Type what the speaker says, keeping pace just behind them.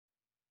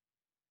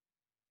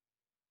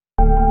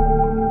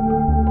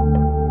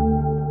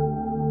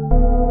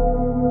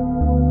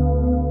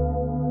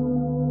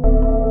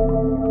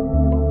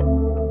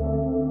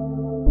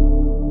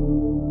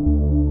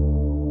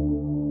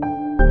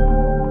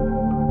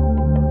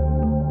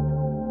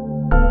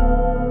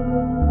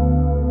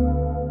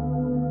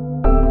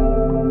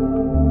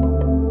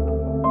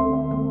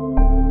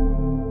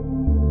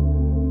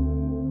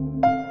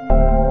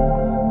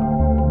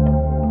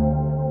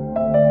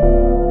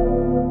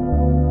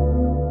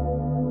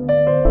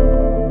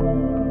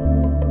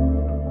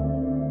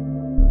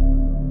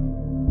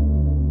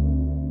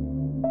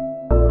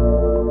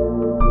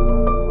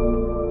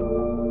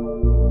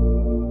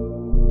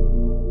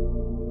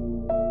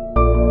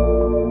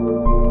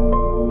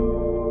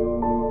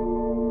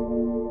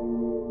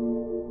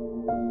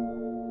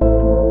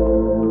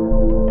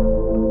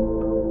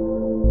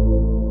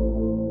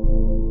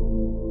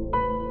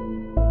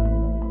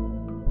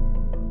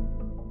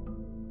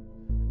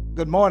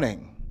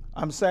morning.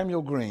 I'm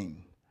Samuel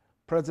Green,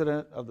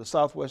 President of the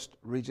Southwest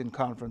Region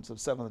Conference of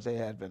Seventh-day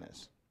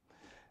Adventists.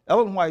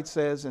 Ellen White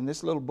says in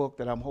this little book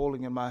that I'm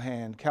holding in my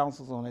hand,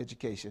 Counsels on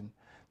Education,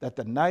 that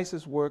the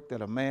nicest work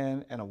that a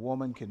man and a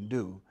woman can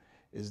do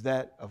is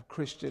that of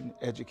Christian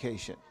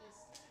education.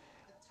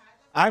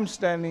 I'm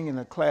standing in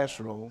a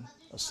classroom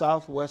of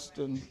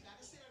Southwestern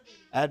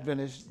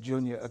Adventist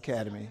Junior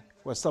Academy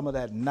where some of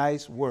that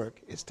nice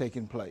work is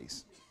taking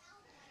place.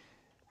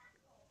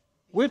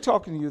 We're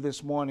talking to you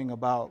this morning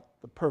about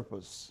the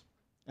purpose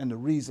and the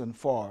reason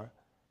for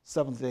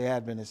Seventh-day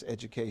Adventist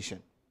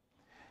education.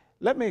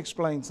 Let me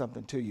explain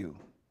something to you.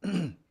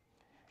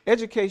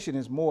 Education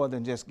is more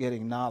than just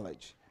getting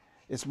knowledge.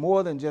 It's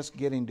more than just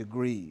getting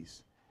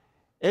degrees.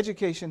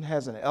 Education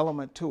has an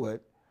element to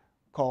it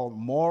called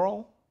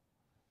moral.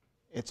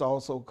 It's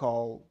also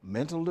called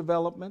mental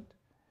development.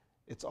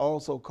 It's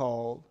also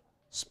called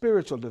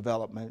spiritual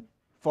development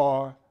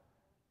for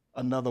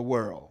another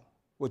world,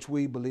 which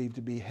we believe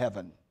to be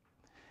heaven.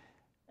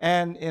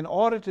 And in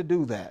order to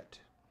do that,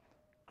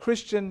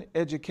 Christian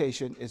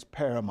education is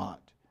paramount.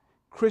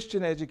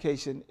 Christian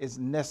education is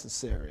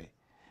necessary.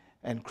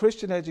 And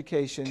Christian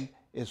education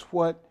is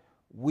what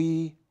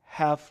we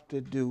have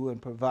to do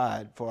and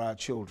provide for our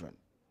children.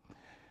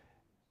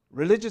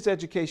 Religious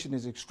education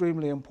is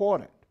extremely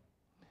important.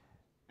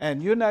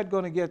 And you're not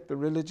going to get the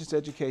religious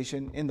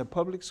education in the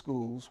public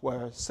schools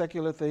where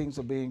secular things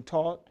are being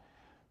taught,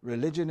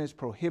 religion is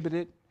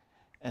prohibited,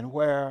 and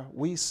where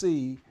we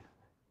see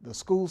the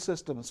school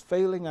systems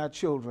failing our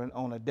children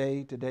on a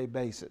day-to-day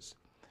basis.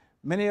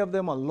 Many of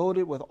them are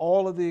loaded with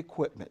all of the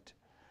equipment.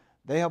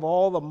 They have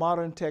all the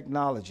modern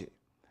technology,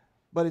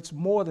 but it's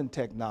more than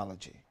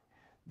technology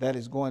that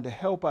is going to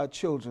help our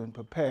children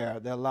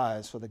prepare their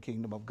lives for the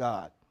kingdom of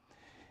God.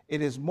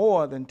 It is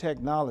more than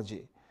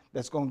technology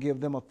that's going to give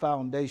them a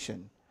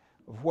foundation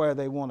of where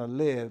they want to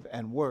live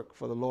and work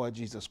for the Lord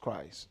Jesus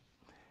Christ.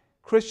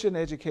 Christian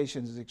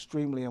education is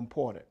extremely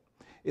important.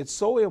 It's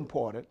so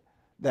important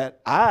that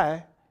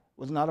I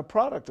was not a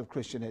product of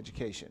Christian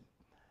education.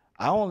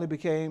 I only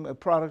became a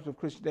product of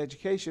Christian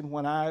education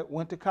when I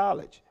went to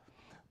college.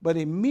 But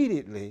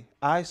immediately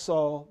I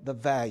saw the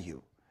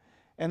value.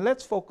 And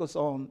let's focus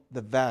on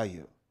the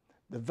value.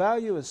 The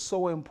value is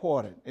so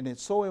important, and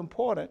it's so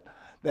important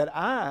that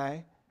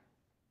I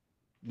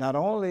not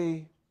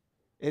only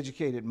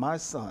educated my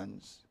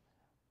sons,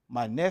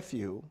 my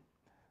nephew,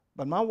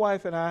 but my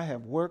wife and I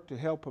have worked to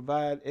help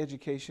provide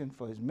education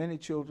for as many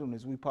children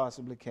as we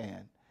possibly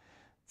can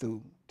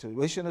through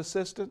tuition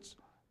assistance,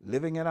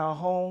 living in our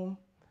home,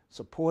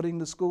 supporting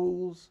the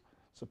schools,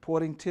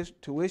 supporting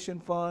tuition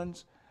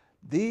funds.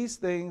 These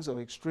things are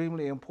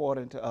extremely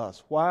important to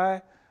us.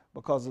 Why?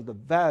 Because of the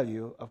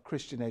value of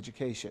Christian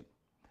education.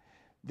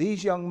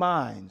 These young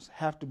minds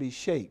have to be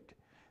shaped.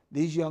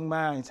 These young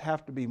minds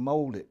have to be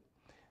molded.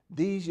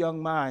 These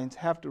young minds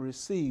have to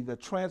receive the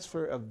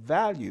transfer of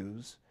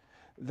values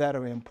that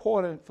are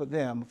important for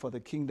them for the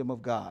kingdom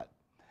of God.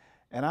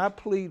 And I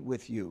plead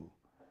with you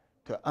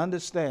to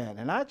understand,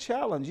 and I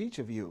challenge each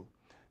of you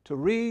to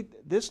read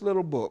this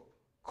little book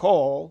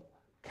called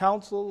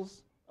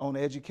Counsels on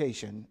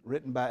Education,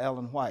 written by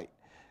Ellen White.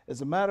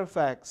 As a matter of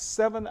fact,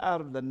 7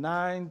 out of the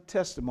 9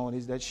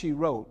 testimonies that she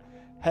wrote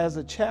has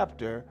a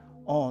chapter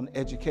on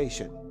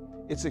education.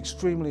 It's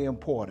extremely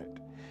important,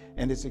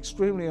 and it's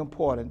extremely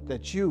important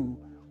that you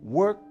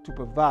work to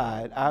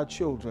provide our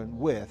children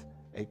with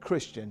a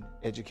Christian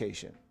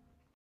education.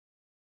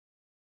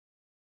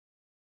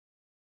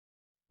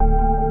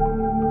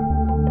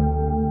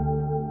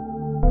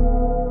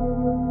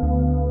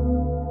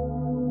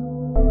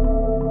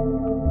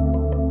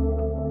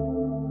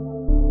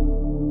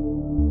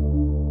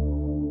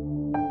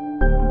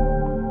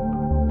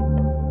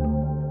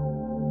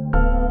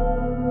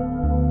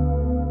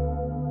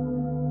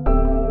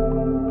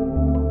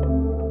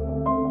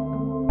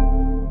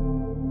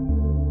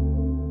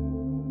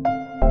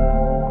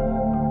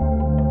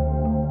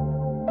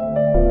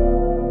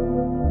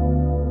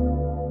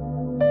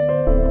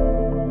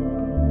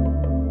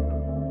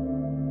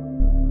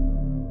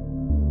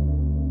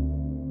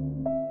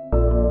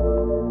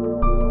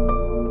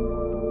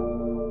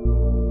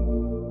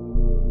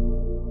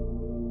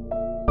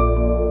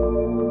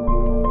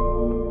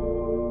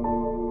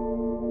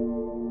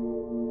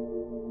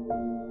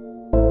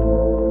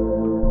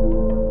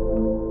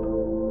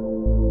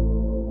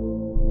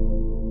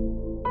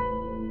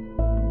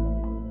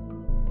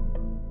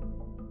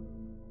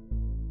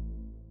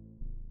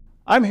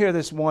 I'm here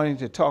this morning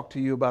to talk to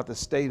you about the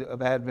state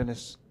of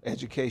Adventist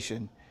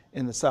education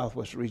in the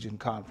Southwest Region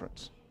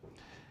Conference.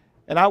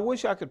 And I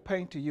wish I could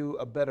paint to you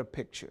a better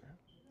picture,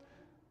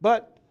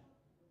 but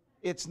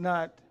it's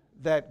not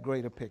that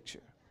great a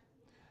picture.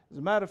 As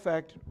a matter of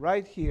fact,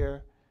 right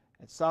here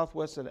at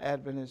Southwestern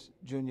Adventist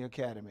Junior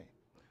Academy,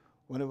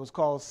 when it was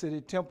called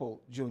City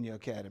Temple Junior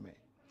Academy,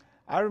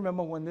 I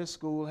remember when this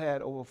school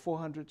had over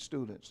 400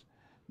 students.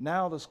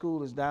 Now the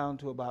school is down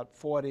to about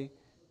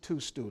 42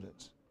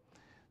 students.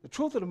 The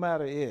truth of the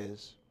matter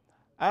is,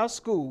 our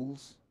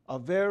schools are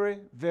very,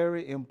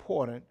 very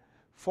important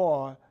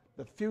for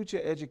the future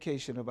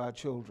education of our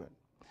children.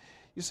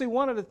 You see,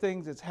 one of the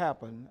things that's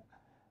happened,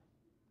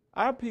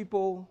 our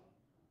people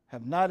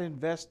have not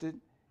invested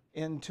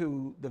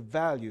into the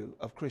value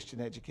of Christian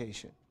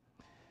education.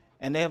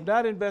 And they have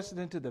not invested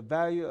into the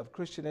value of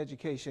Christian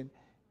education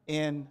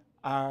in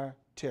our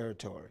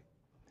territory.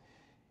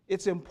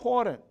 It's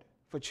important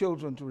for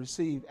children to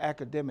receive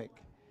academic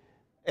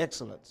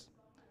excellence,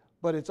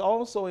 but it's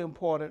also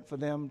important for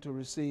them to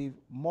receive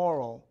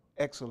moral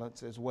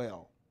excellence as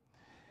well.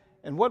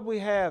 And what we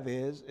have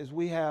is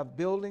we have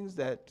buildings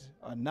that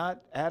are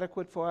not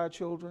adequate for our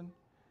children.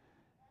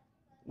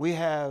 We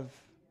have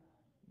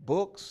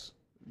books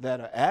that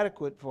are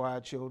adequate for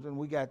our children.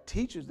 We got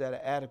teachers that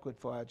are adequate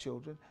for our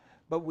children,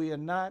 but we are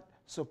not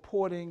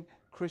supporting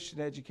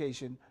Christian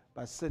education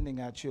by sending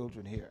our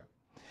children here.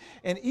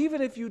 And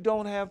even if you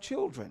don't have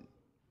children,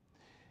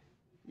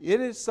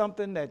 it is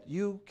something that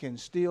you can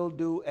still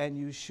do and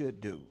you should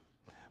do.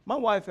 My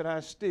wife and I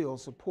still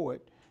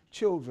support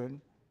children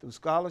through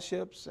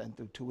scholarships and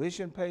through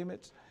tuition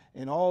payments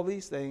and all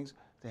these things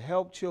to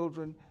help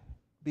children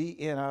be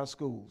in our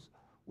schools.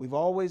 We've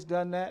always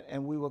done that,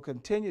 and we will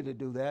continue to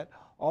do that,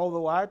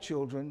 although our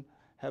children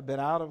have been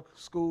out of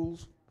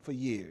schools for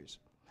years.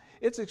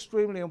 It's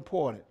extremely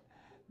important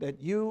that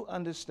you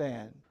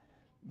understand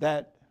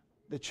that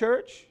the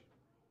church,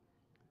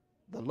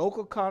 the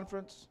local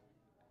conference,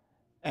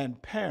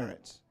 and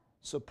parents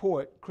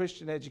support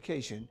Christian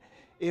education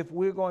if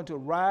we're going to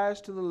rise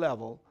to the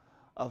level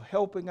of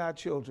helping our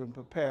children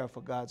prepare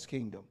for God's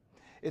kingdom.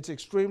 It's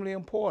extremely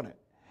important.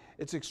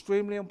 It's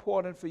extremely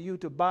important for you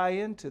to buy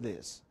into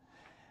this.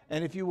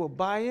 And if you will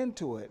buy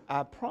into it,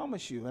 I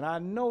promise you, and I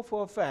know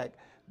for a fact,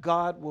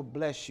 God will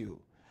bless you.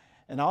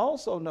 And I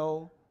also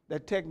know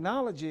that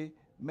technology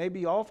may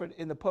be offered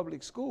in the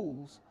public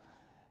schools,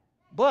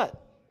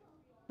 but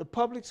the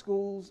public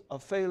schools are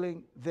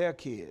failing their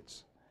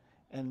kids.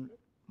 And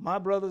my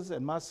brothers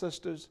and my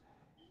sisters,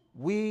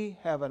 we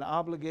have an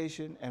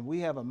obligation and we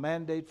have a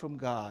mandate from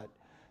God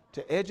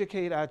to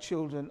educate our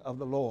children of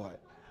the Lord.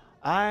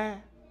 I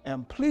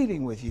am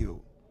pleading with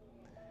you,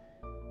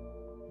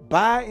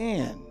 buy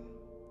in.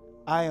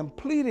 I am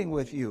pleading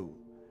with you,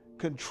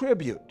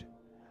 contribute.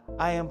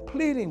 I am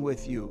pleading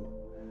with you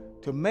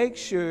to make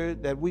sure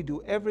that we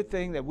do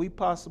everything that we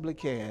possibly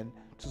can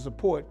to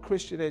support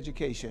Christian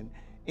education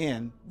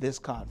in this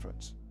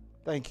conference.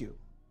 Thank you.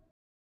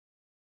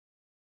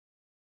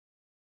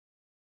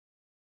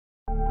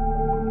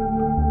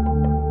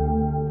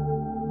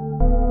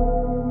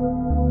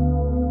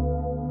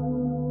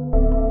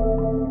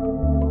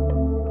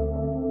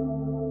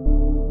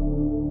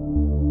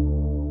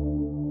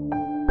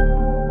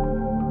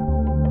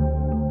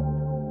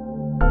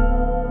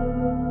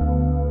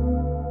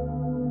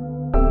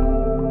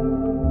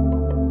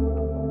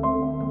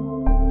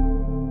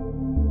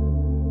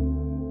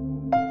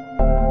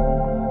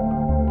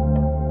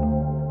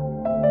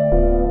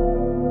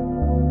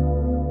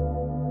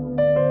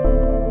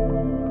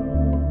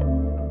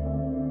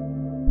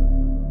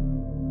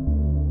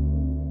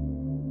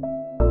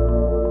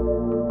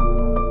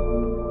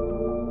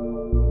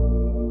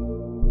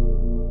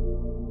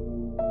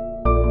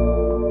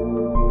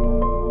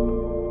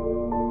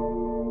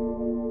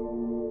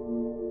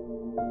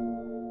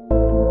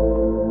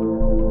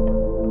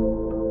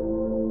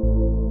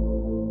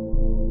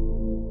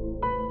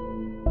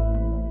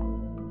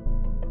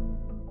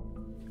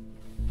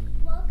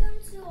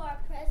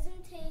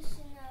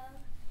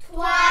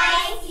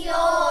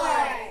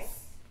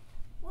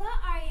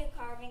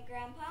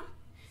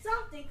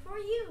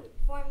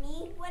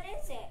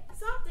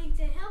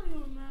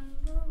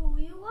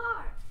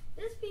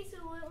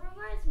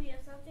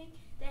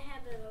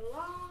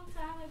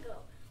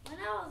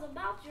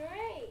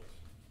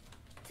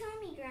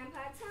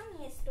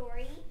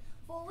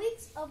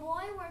 A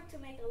boy worked to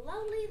make a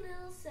lovely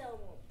little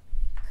sailboat.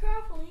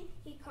 Carefully,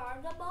 he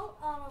carved the boat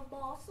out of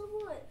balsa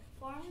wood,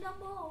 formed the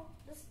bow,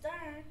 the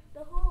stern,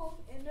 the hull,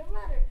 and the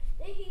rudder.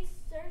 Then he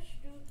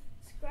searched through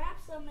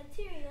scraps of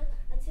material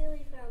until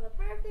he found the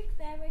perfect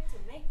fabric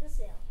to make the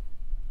sail.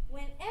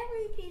 When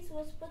every piece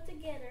was put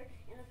together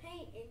and the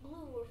paint and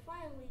glue were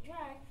finally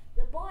dry,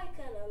 the boy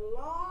cut a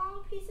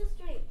long piece of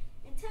string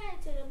and tied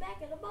it to the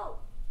back of the boat.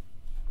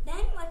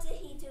 Then what did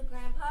he do,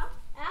 Grandpa?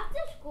 After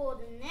school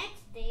the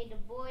next day, the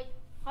boy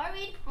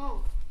hurried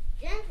home.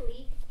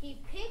 Gently,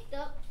 he picked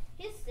up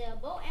his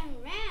sailboat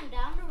and ran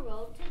down the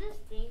road to the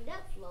stream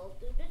that flowed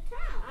through the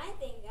town. I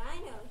think I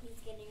know what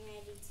he's getting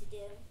ready to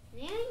do.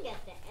 Kneeling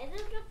at the edge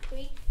of the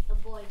creek, the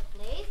boy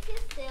placed his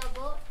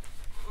sailboat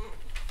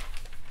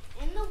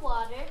in the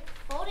water,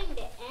 holding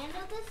the end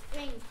of the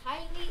string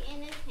tightly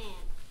in his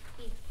hand.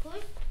 He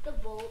pushed the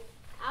boat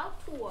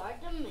out toward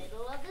the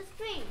middle of the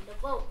stream. The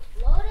boat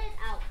floated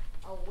out,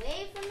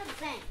 away from the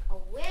bank,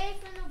 away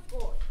from the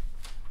boy.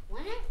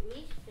 When it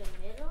reached the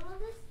middle of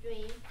the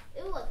stream,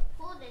 it was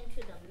pulled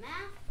into the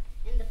mast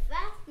in the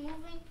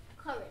fast-moving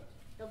current.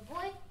 The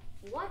boy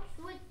watched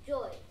with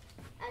joy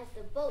as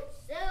the boat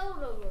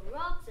sailed over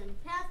rocks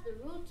and past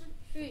the roots of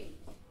trees.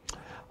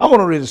 I want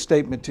to read a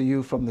statement to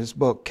you from this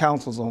book,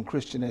 Counsels on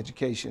Christian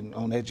Education,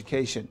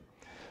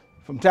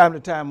 From time to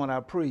time when I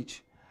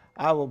preach,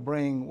 I will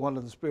bring one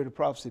of the Spirit of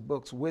Prophecy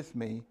books with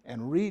me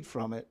and read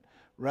from it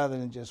rather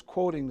than just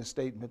quoting the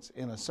statements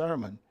in a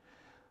sermon,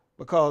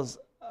 because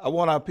I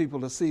want our people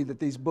to see that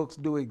these books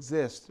do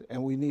exist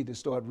and we need to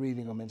start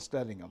reading them and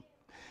studying them.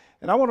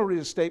 And I want to read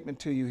a statement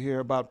to you here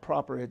about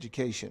proper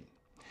education.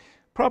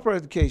 Proper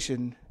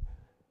education,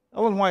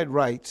 Ellen White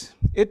writes,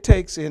 "It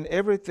takes in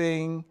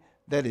everything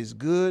that is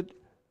good,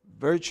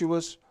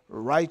 virtuous,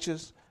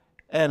 righteous,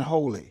 and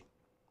holy.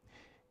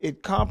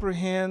 It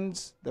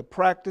comprehends the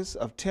practice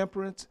of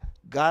temperance,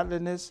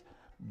 godliness,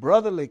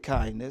 brotherly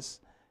kindness,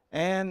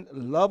 and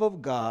love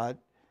of God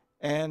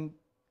and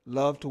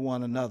love to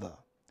one another.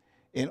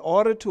 In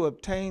order to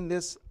obtain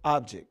this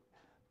object,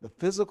 the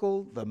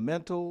physical, the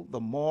mental, the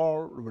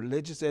moral,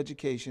 religious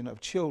education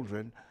of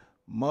children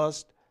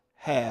must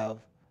have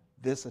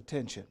this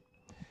attention."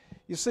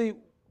 You see,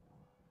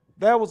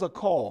 there was a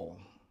call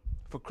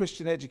for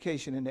Christian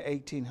education in the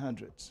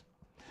 1800s.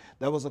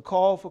 There was a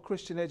call for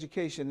Christian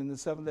education in the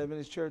Seventh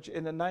Adventist Church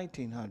in the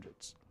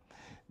 1900s.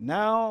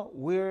 Now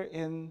we're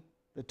in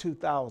the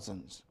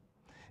 2000s,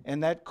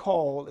 and that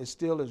call is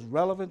still as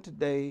relevant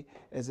today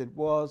as it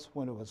was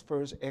when it was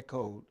first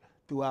echoed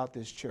throughout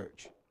this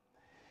church.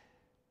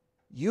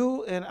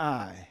 You and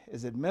I,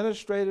 as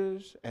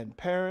administrators and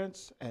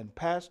parents and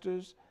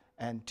pastors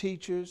and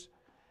teachers,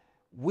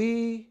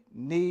 we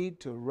need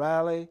to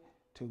rally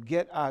to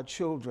get our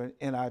children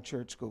in our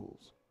church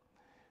schools.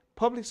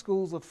 Public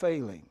schools are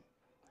failing.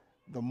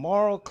 The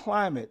moral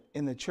climate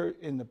in the church,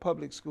 in the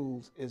public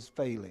schools, is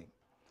failing.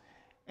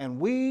 And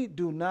we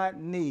do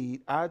not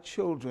need our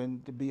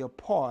children to be a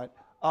part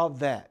of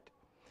that.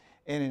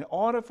 And in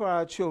order for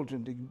our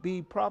children to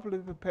be properly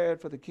prepared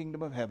for the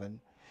kingdom of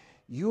heaven,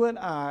 you and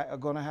I are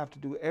going to have to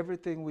do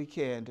everything we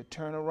can to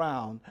turn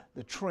around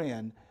the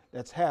trend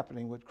that's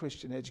happening with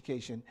Christian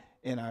education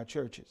in our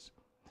churches.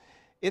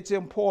 It's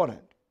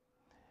important.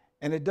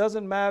 And it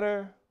doesn't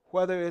matter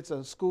whether it's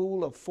a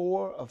school of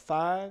 4 or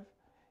 5.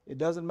 It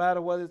doesn't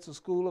matter whether it's a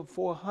school of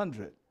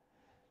 400.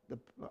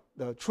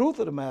 The truth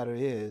of the matter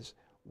is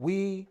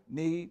we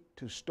need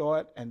to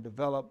start and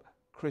develop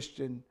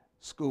Christian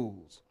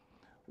schools.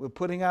 We're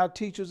putting out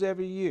teachers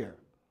every year.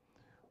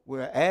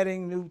 We're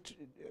adding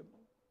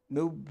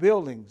new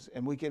buildings,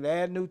 and we can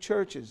add new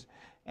churches,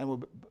 and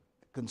we're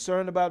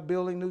concerned about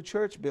building new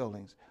church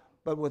buildings.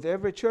 But with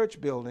every church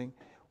building,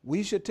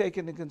 we should take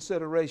into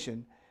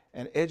consideration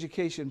an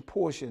education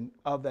portion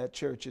of that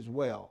church as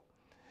well.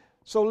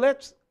 So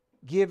let's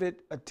give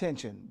it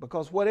attention,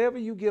 because whatever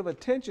you give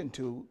attention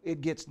to,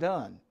 it gets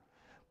done.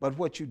 But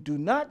what you do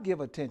not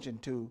give attention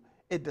to,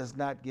 it does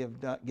not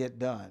get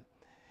done.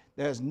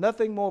 There's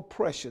nothing more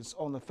precious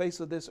on the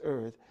face of this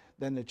earth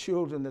than the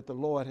children that the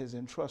Lord has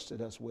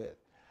entrusted us with.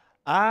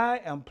 I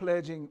am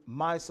pledging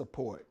my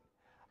support.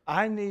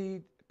 I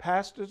need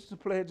pastors to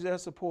pledge their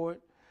support.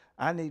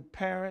 I need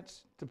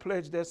parents to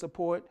pledge their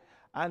support.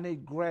 I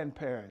need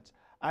grandparents.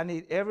 I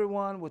need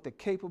everyone with the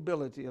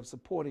capability of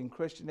supporting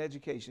Christian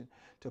education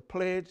to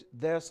pledge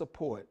their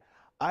support.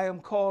 I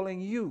am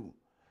calling you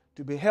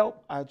to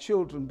help our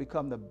children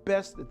become the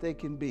best that they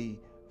can be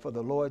for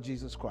the Lord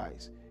Jesus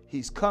Christ.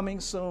 He's coming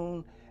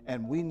soon,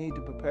 and we need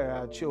to prepare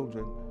our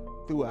children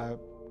through our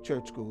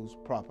church schools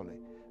properly.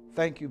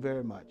 Thank you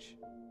very much.